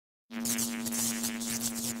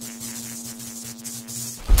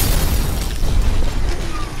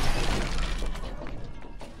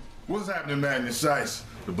What's happening, Magnus?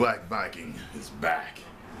 The Black Viking is back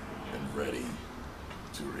and ready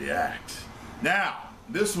to react. Now,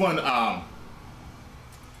 this one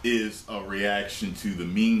is a reaction to the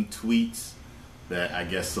mean tweets that I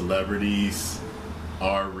guess celebrities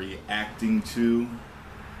are reacting to.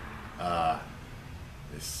 Let's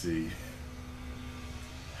see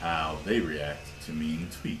how they react to mean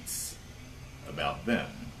tweets about them.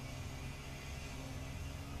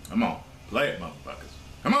 Come on, play it, motherfuckers.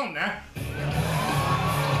 Come on now.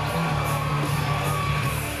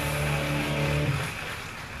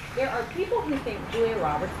 There are people who think Julia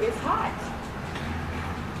Roberts is hot.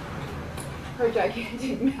 Her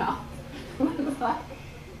gigantic mouth looks like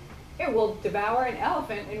it will devour an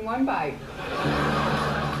elephant in one bite.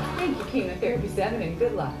 Thank you, Chemotherapy 7, and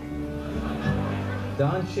good luck.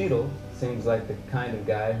 Don Cheadle seems like the kind of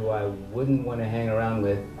guy who I wouldn't want to hang around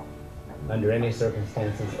with under any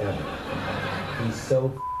circumstances ever. He's so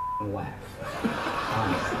whack,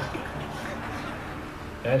 honestly.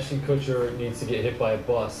 Ashton Kutcher needs to get hit by a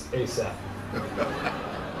bus ASAP.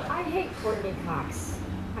 I hate Courtney Cox.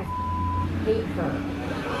 I hate her.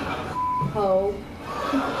 Oh,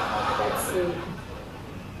 that's sweet.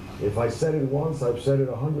 If I said it once, I've said it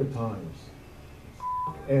 100 times.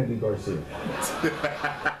 Andy Garcia.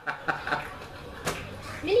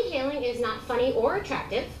 Minnie Kaling is not funny or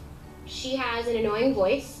attractive. She has an annoying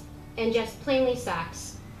voice and just plainly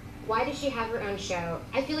sucks. Why does she have her own show?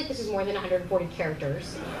 I feel like this is more than 140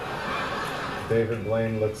 characters. David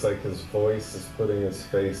Blaine looks like his voice is putting his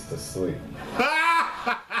face to sleep.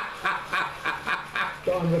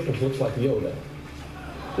 Don Rickles looks like Yoda.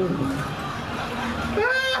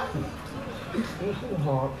 Ethan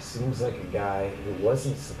Hawke seems like a guy who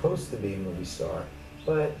wasn't supposed to be a movie star,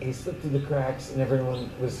 but he slipped through the cracks and everyone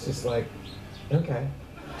was just like, okay.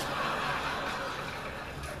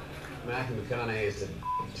 Matthew McConaughey is a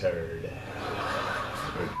turd.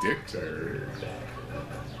 A dick turd.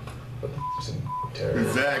 What the f***'s a turd?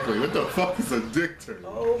 Exactly. What the fuck is a dick turd?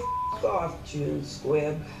 Oh, f*** off, June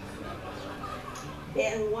Squibb.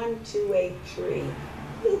 Ben 1283.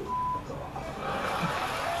 You f*** off.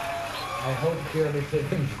 I hope Jeremy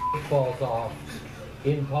Piven falls off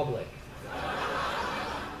in public.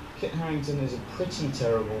 Kit Harington is a pretty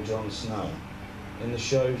terrible Jon Snow. In the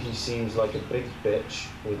show, he seems like a big bitch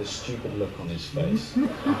with a stupid look on his face.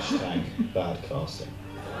 Hashtag bad casting.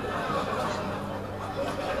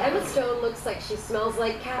 Emma Stone looks like she smells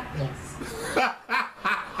like cat piss.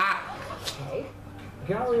 Okay.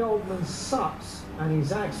 Gary Oldman sucks, and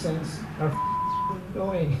his accents are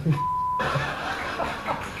annoying.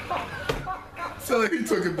 Sound like he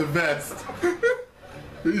took it the best.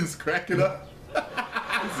 He just crack it up.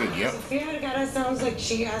 He said, yep. Sofia Vergara sounds like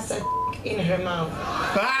she has a in her mouth.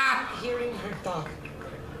 Hearing her talk.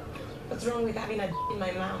 What's wrong with having a in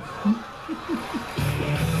my mouth?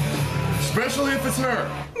 Especially if it's her.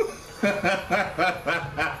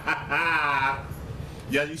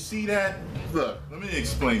 Yeah, you see that? Look, let me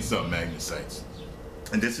explain something, Magnusites.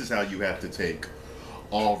 And this is how you have to take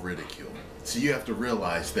all ridicule. So you have to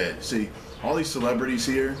realize that, see, all these celebrities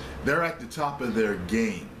here, they're at the top of their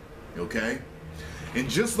game, okay? And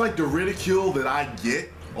just like the ridicule that I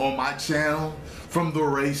get on my channel from the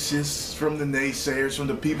racists, from the naysayers, from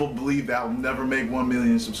the people who believe that I'll never make 1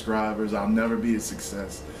 million subscribers, I'll never be a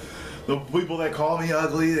success. The people that call me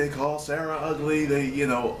ugly, they call Sarah ugly, they, you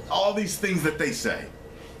know, all these things that they say.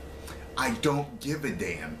 I don't give a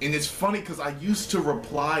damn. And it's funny because I used to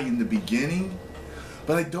reply in the beginning,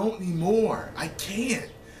 but I don't anymore. I can't.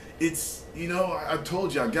 It's, you know, I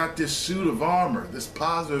told you I got this suit of armor, this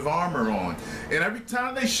positive armor on. And every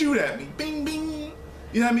time they shoot at me, bing, bing.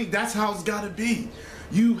 You know what I mean? That's how it's got to be.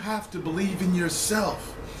 You have to believe in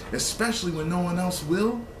yourself, especially when no one else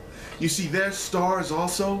will. You see, they're stars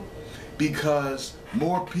also because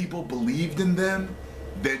more people believed in them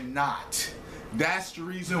than not. That's the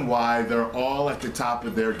reason why they're all at the top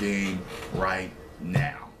of their game right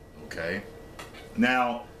now, okay?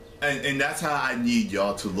 Now, and that's how I need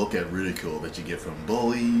y'all to look at ridicule that you get from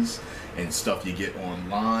bullies and stuff you get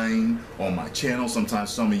online, on my channel.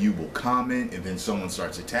 Sometimes some of you will comment and then someone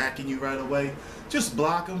starts attacking you right away. Just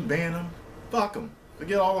block them, ban them, fuck them,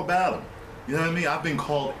 forget all about them. You know what I mean? I've been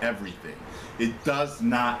called everything. It does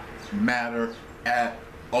not matter at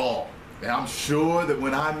all. And I'm sure that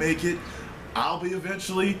when I make it, I'll be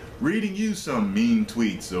eventually reading you some mean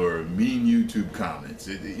tweets or mean YouTube comments,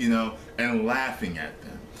 you know, and laughing at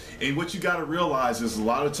them. And what you got to realize is a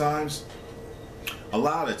lot of times a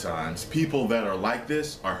lot of times people that are like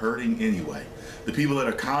this are hurting anyway. The people that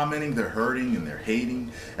are commenting, they're hurting and they're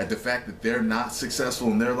hating at the fact that they're not successful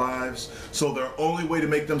in their lives. So their only way to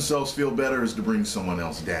make themselves feel better is to bring someone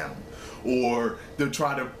else down, or to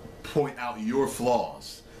try to point out your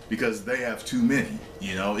flaws because they have too many.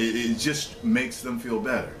 You know, it just makes them feel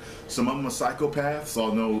better. Some of them are psychopaths,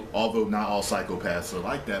 although not all psychopaths are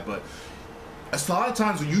like that, but it's a lot of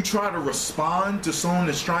times when you try to respond to someone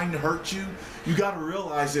that's trying to hurt you, you got to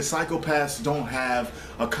realize that psychopaths don't have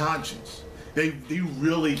a conscience. They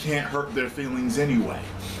really can't hurt their feelings anyway.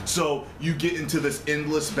 So you get into this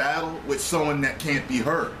endless battle with someone that can't be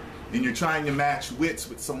hurt. And you're trying to match wits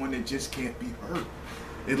with someone that just can't be hurt,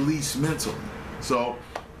 at least mentally. So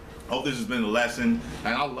I hope this has been a lesson,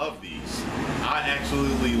 and I love these. I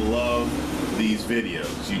absolutely love these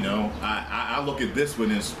videos, you know. I look at this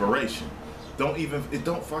with inspiration. It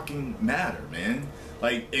don't fucking matter, man.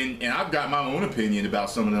 Like, and I've got my own opinion about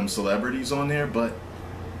some of them celebrities on there, but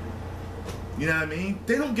you know what I mean?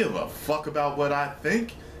 They don't give a fuck about what I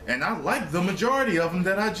think, and I like the majority of them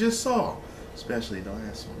that I just saw, especially the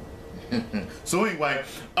last one. So anyway,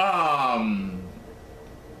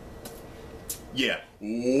 yeah, 1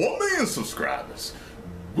 million subscribers.